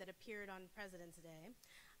that appeared on President's Day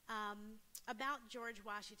about George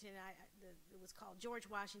Washington. It was called George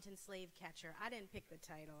Washington Slave Catcher. I didn't pick the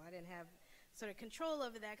title. I didn't have sort of control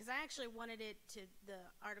over that because I actually wanted the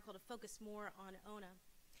article to focus more on Ona.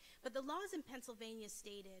 But the laws in Pennsylvania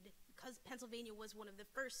stated, because Pennsylvania was one of the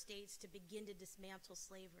first states to begin to dismantle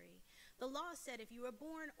slavery, the law said if you were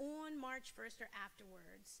born on March 1st or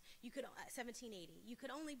afterwards, 1780, you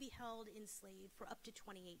could only be held enslaved for up to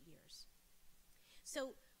 28 years.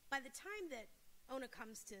 So by the time that Ona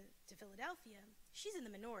comes to Philadelphia, she's in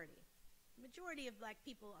the minority. The majority of black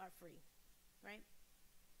people are free, right?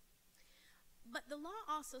 But the law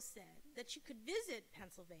also said that you could visit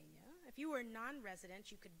Pennsylvania. If you were a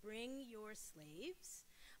non-resident, you could bring your slaves,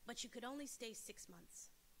 but you could only stay 6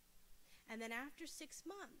 months. And then after 6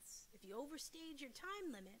 months, if you overstayed your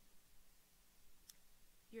time limit,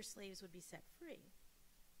 your slaves would be set free.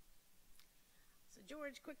 So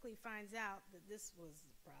George quickly finds out that this was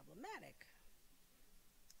problematic.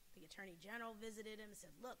 The Attorney General visited him and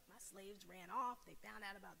said, look, my slaves ran off. They found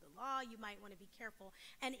out about the law. You might want to be careful.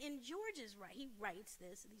 And in George's right, he writes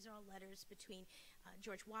this. These are all letters between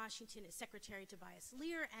George Washington, his secretary Tobias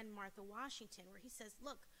Lear, and Martha Washington, where he says,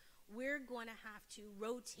 look, we're going to have to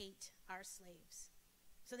rotate our slaves.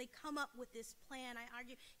 So they come up with this plan. I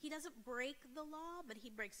argue he doesn't break the law, but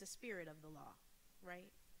he breaks the spirit of the law,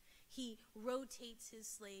 right? He rotates his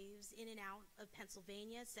slaves in and out of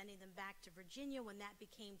Pennsylvania, sending them back to Virginia. When that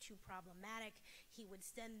became too problematic, he would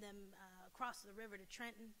send them across the river to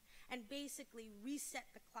Trenton and basically reset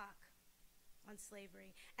the clock on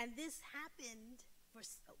slavery. And this happened for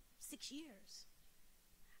 6 years.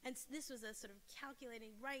 And this was a sort of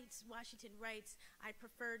calculating rights. Washington writes, I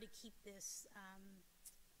prefer to keep this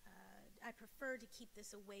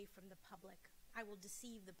away from the public. I will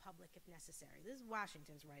deceive the public if necessary. This is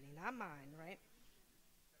Washington's writing, not mine, right?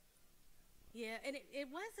 Yeah, and it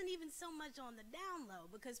wasn't even so much on the down low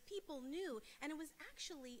because people knew, and it was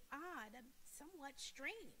actually odd, somewhat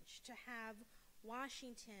strange to have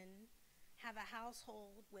Washington have a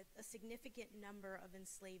household with a significant number of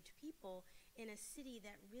enslaved people in a city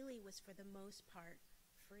that really was for the most part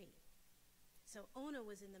free. So Ona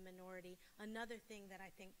was in the minority. Another thing that I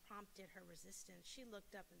think prompted her resistance, she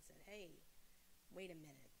looked up and said, hey, wait a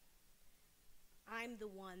minute. I'm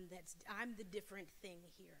the different thing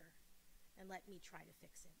here, and let me try to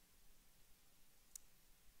fix it.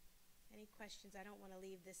 Any questions? I don't want to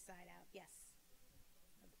leave this side out. Yes.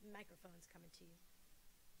 The microphone's coming to you.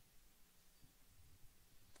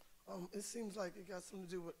 It seems like it got something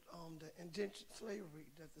to do with the indentured slavery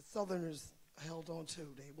that the Southerners held on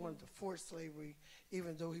to. They wanted to force slavery,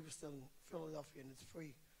 even though he was still in Philadelphia and it's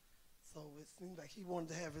free. So it seems like he wanted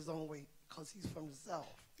to have his own way because he's from the South.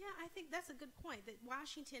 Yeah, I think that's a good point. That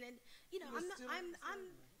Washington, and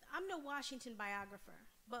I'm no Washington biographer,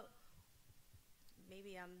 but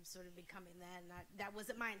maybe I'm sort of becoming that, and that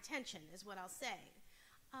wasn't my intention, is what I'll say.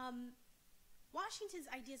 Washington's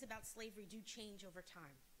ideas about slavery do change over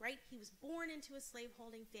time, right? He was born into a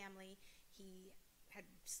slaveholding family. He had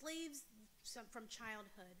slaves from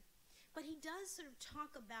childhood, but he does sort of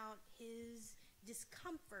talk about his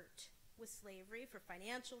discomfort with slavery for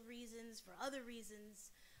financial reasons, for other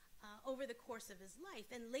reasons, over the course of his life.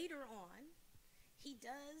 And later on, he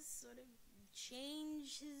does sort of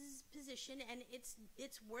change his position, and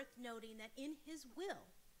it's worth noting that in his will,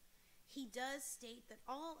 he does state that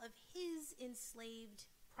all of his enslaved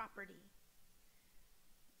property,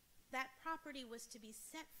 that property was to be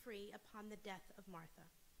set free upon the death of Martha.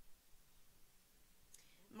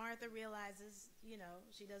 Martha realizes,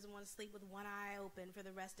 she doesn't want to sleep with one eye open for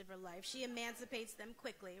the rest of her life. She emancipates them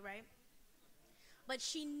quickly, right? But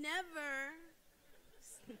she never,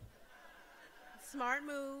 smart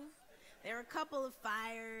move. There were a couple of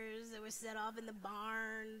fires that were set off in the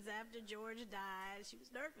barns after George died. She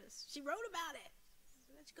was nervous. She wrote about it.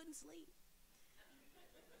 She couldn't sleep.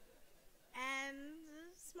 And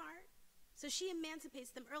smart. So she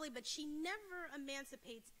emancipates them early, but she never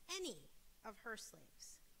emancipates any of her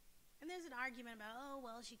slaves. And there's an argument about,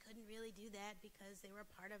 she couldn't really do that because they were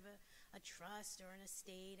part of a trust or an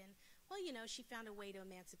estate. And, she found a way to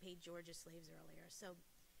emancipate George's slaves earlier. So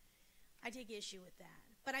I take issue with that.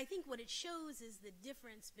 But I think what it shows is the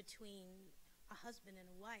difference between a husband and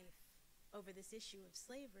a wife over this issue of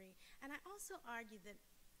slavery. And I also argue that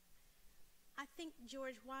I think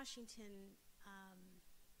George Washington,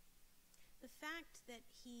 the fact that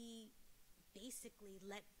he basically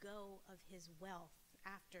let go of his wealth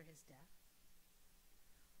after his death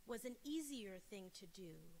was an easier thing to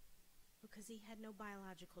do because he had no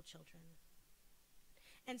biological children.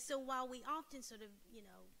 And so while we often sort of,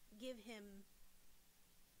 give him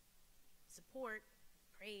support,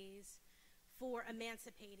 praise for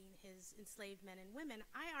emancipating his enslaved men and women,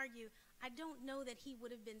 I argue, I don't know that he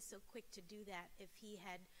would have been so quick to do that if he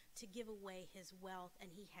had to give away his wealth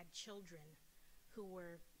and he had children who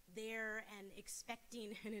were there and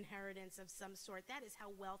expecting an inheritance of some sort. That is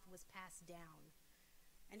how wealth was passed down.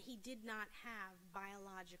 And he did not have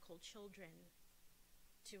biological children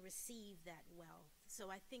to receive that wealth.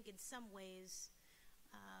 So I think in some ways,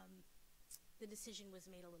 the decision was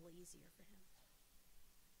made a little easier for him.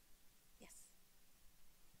 Yes.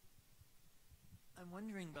 I'm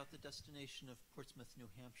wondering about the destination of Portsmouth, New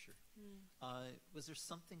Hampshire. Was there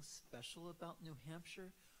something special about New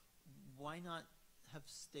Hampshire? Why not have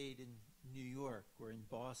stayed in New York or in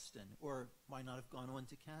Boston, or why not have gone on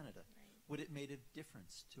to Canada? Right. Would it made a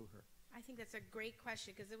difference to her? I think that's a great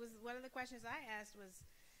question, because it was one of the questions I asked was,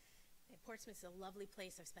 Portsmouth's a lovely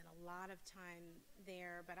place. I've spent a lot of time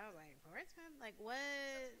there, but I was like, Portsmouth? Like,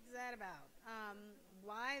 what's that about?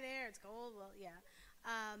 Why there? It's cold? Well, yeah.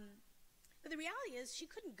 But the reality is she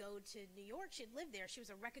couldn't go to New York. She had lived there. She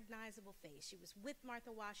was a recognizable face. She was with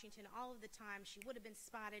Martha Washington all of the time. She would have been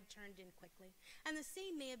spotted, turned in quickly. And the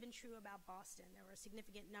same may have been true about Boston. There were a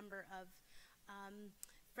significant number of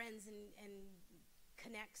friends and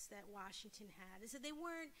connects that Washington had, is that they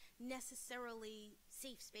weren't necessarily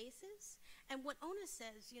safe spaces. And what Ona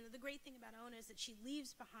says, the great thing about Ona is that she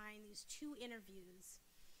leaves behind these two interviews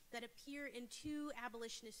that appear in two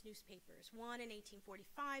abolitionist newspapers, one in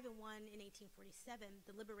 1845 and one in 1847,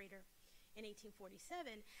 The Liberator in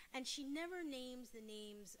 1847, and she never names the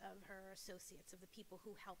names of her associates, of the people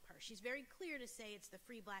who help her. She's very clear to say it's the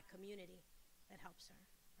free black community that helps her,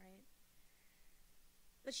 right?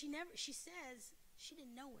 But she says she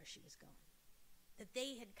didn't know where she was going, that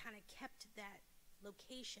they had kind of kept that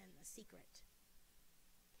location a secret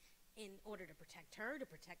in order to protect her, to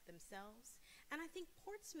protect themselves. And I think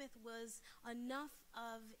Portsmouth was enough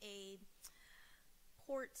of a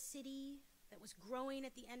port city that was growing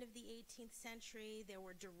at the end of the 18th century. There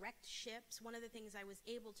were direct ships. One of the things I was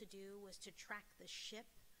able to do was to track the ship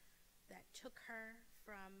that took her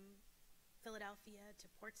from Philadelphia to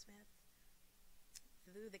Portsmouth.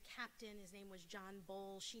 Through the captain, his name was John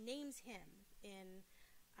Bowles. She names him in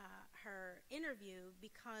her interview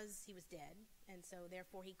because he was dead, and so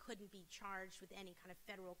therefore he couldn't be charged with any kind of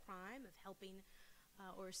federal crime of helping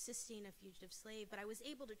or assisting a fugitive slave. But I was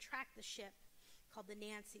able to track the ship called the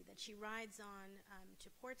Nancy that she rides on to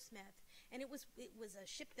Portsmouth, and it was a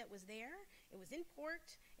ship that was there. It was in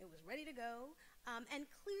port. It was ready to go, and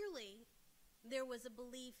clearly there was a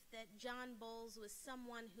belief that John Bowles was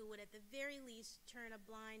someone who would at the very least turn a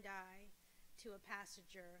blind eye to a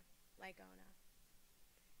passenger like Ona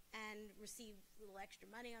and receive a little extra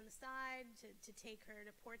money on the side to take her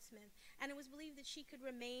to Portsmouth. And it was believed that she could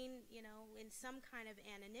remain, in some kind of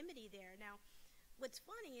anonymity there. Now, what's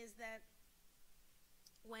funny is that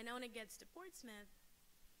when Ona gets to Portsmouth,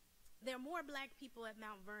 there are more black people at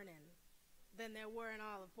Mount Vernon than there were in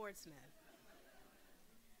all of Portsmouth.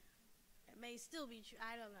 It may still be true.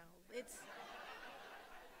 I don't know. It's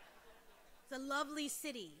a lovely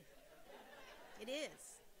city. It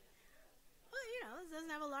is. Well, it doesn't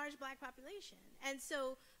have a large black population. And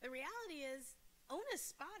so the reality is Ona's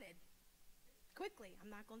spotted quickly. I'm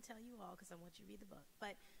not going to tell you all because I want you to read the book.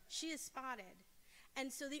 But she is spotted.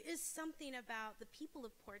 And so there is something about the people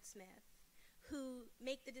of Portsmouth who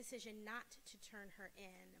make the decision not to turn her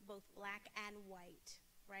in, both black and white,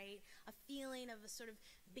 right? A feeling of a sort of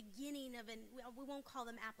beginning of we won't call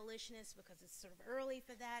them abolitionists because it's sort of early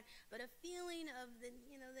for that, but a feeling of the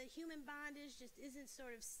human bondage just isn't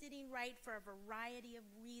sort of sitting right for a variety of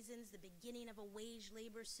reasons, the beginning of a wage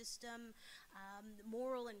labor system,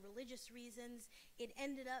 moral and religious reasons. It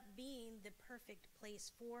ended up being the perfect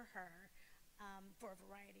place for her for a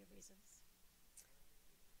variety of reasons.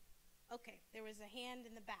 Okay, there was a hand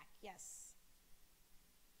in the back, yes.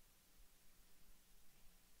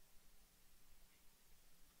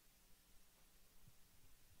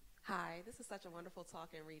 Hi, this is such a wonderful talk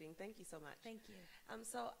and reading. Thank you so much. Thank you.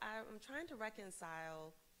 So I'm trying to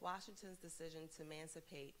reconcile Washington's decision to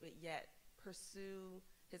emancipate, but yet pursue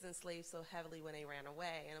his enslaved so heavily when they ran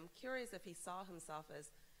away. And I'm curious if he saw himself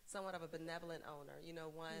as somewhat of a benevolent owner,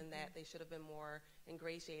 one that they should have been more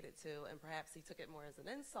ingratiated to, and perhaps he took it more as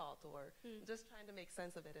an insult, or just trying to make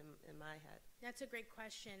sense of it in my head. That's a great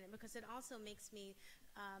question, because it also makes me,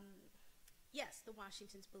 yes, the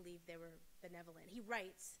Washingtons believed they were benevolent. He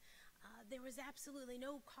writes there was absolutely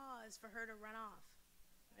no cause for her to run off.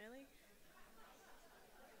 Really?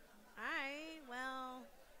 All right, well,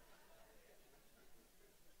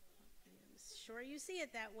 I'm sure you see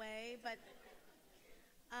it that way, but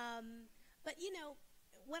you know,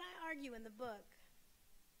 what I argue in the book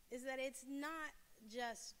is that it's not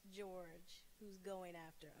just George who's going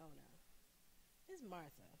after Ona. It's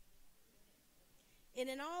Martha. And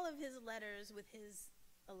in all of his letters with his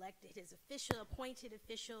appointed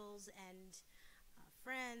officials and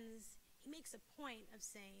friends, he makes a point of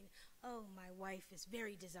saying, oh, my wife is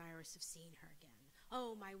very desirous of seeing her again.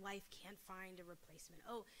 Oh, my wife can't find a replacement.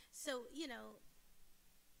 Oh, so, you know,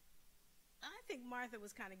 I think Martha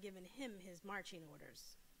was kind of giving him his marching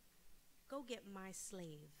orders. Go get my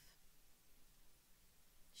slave.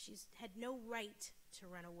 She's had no right to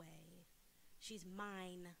run away. She's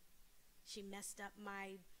mine. She messed up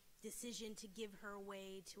my decision to give her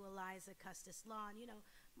away to Eliza Custis Law. And, you know,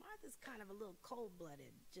 Martha's kind of a little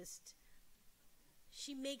cold-blooded. Just,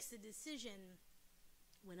 she makes the decision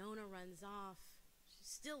when Ona runs off. She's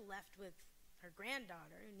still left with her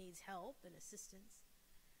granddaughter who needs help and assistance.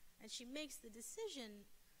 And she makes the decision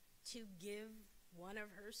to give one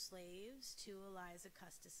of her slaves to Eliza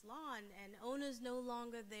Custis Law, and Ona's no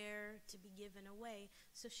longer there to be given away,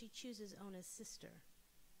 so she chooses Ona's sister.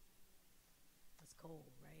 That's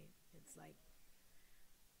cold, right? It's like,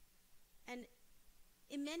 and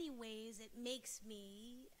in many ways it makes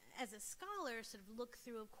me, as a scholar, sort of look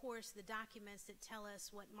through, of course, the documents that tell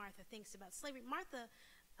us what Martha thinks about slavery. Martha,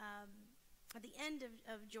 at the end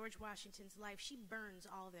of George Washington's life, she burns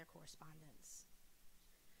all of their correspondence.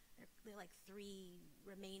 There are like 3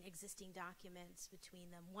 remain existing documents between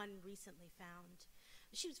them, one recently found.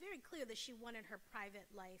 She was very clear that she wanted her private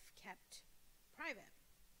life kept private.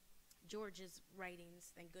 George's writings,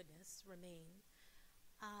 thank goodness, remain.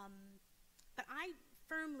 But I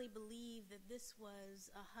firmly believe that this was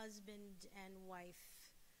a husband and wife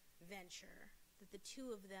venture, that the two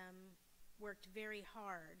of them worked very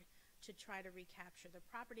hard to try to recapture the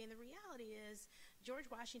property. And the reality is, George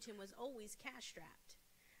Washington was always cash-strapped.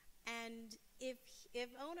 And if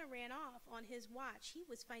Ona ran off on his watch, he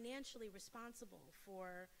was financially responsible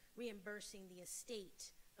for reimbursing the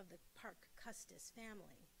estate of the Parke Custis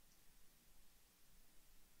family.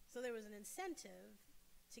 So there was an incentive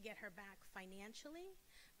to get her back financially,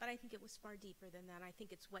 but I think it was far deeper than that. I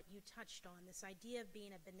think it's what you touched on, this idea of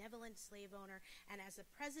being a benevolent slave owner, and as a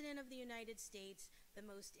president of the United States, the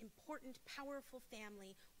most important, powerful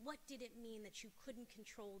family, what did it mean that you couldn't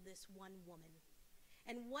control this one woman?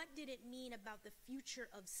 And what did it mean about the future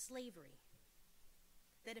of slavery?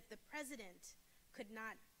 That if the president could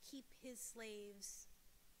not keep his slaves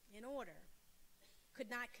in order, could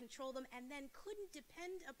not control them, and then couldn't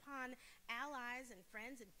depend upon allies and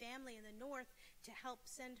friends and family in the North to help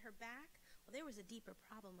send her back, well, there was a deeper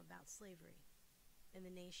problem about slavery in the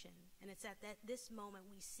nation. And it's at this moment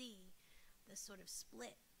we see the sort of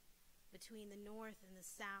split between the North and the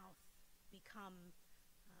South become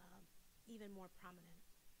even more prominent.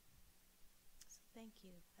 So thank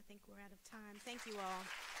you. I think we're out of time. Thank you all.